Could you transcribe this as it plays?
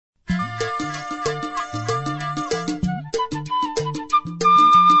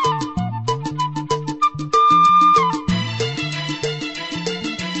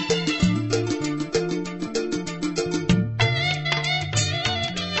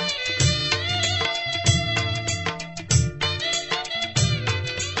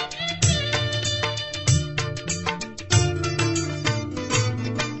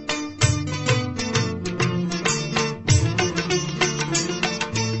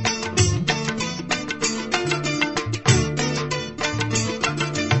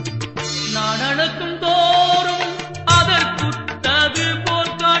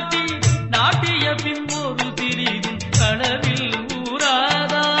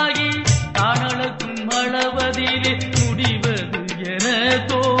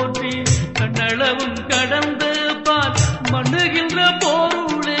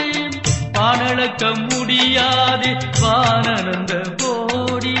பார்க்க முடியாது வானந்த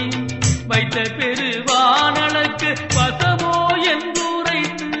கோடி வைத்த பெருவானளுக்கு வசமோ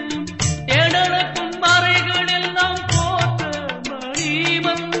என்றுரைத்து ஏடலுக்கும் மறைகள் எல்லாம் போற்ற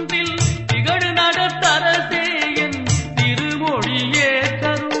மணிமந்தில் திகழ் நடத்தரசே என் திருமொழியே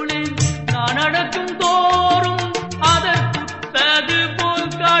கருளில் நான் நடக்கும் தோறும் அதற்குத்தது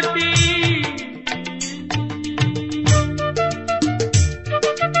போல் காட்டி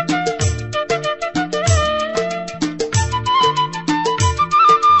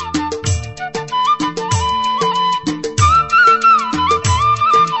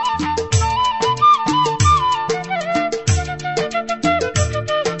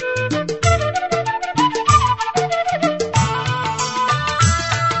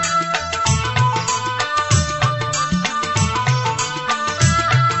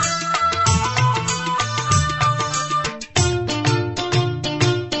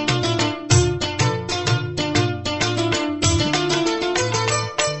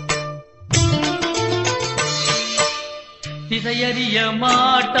திசையறிய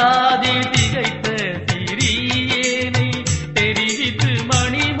மாட்டாதே திகைத்த சிறியேனை தெரிவித்து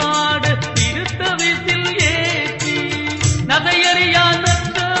மணிமாட திருத்தவிசில் ஏற்றி நதையறியா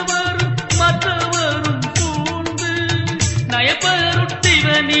நற்றவரும் மற்றவரும் சூழ்ந்து நயப்பருத்திவ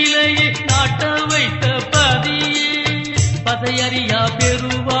நிலையை நாட்ட வைத்த பதியே பதையறியா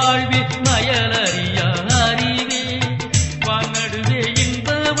பெருவாழ்வி மயலறியா அறிவே வானடுவே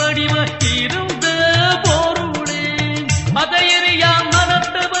இன்ப வடிவ இருந்த அதையறியா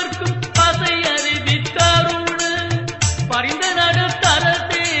மனத்தவர்க்கும் அதை அறிவித்தருள பரிந்த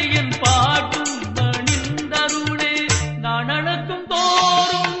நடத்தரசே என் பாட்டும் பணிந்தருளே நான் அழக்கும்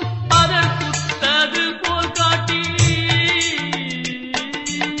தோறும் அதற்குத்தது போல் காட்டி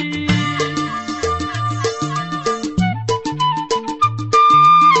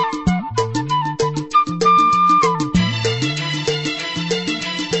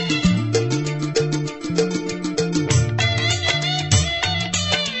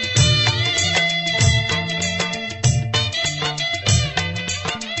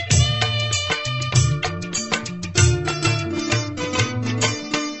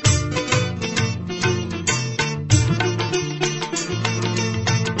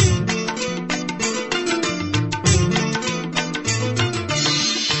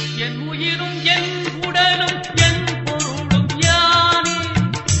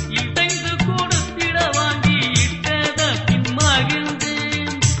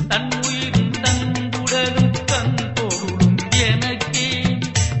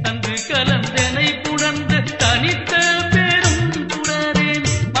தனித்த பெரும் துடரேன்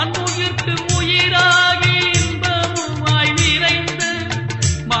மண்ணுயிர்க்கு உயிராகி இன்பமுமாய் நிறைந்த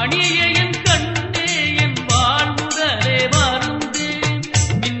மணியை என் கண்ணே என் வாழ்முதலே வருந்தேன்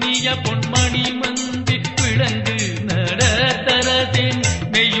மின்னிய பொன்மணி மந்தி விளங்கு நடத்தரசேன்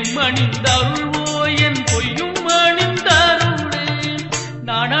மெய்யும் அணிந்தருள்வோ என் பொய்யும் அணிந்தருளேன்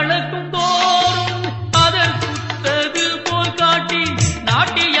நான் அளக்கும் தோறும் அதற்குத்தது போல் காட்டி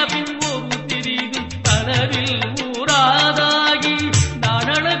நாட்டிய பின் ஒரு திரிகும் அளவில்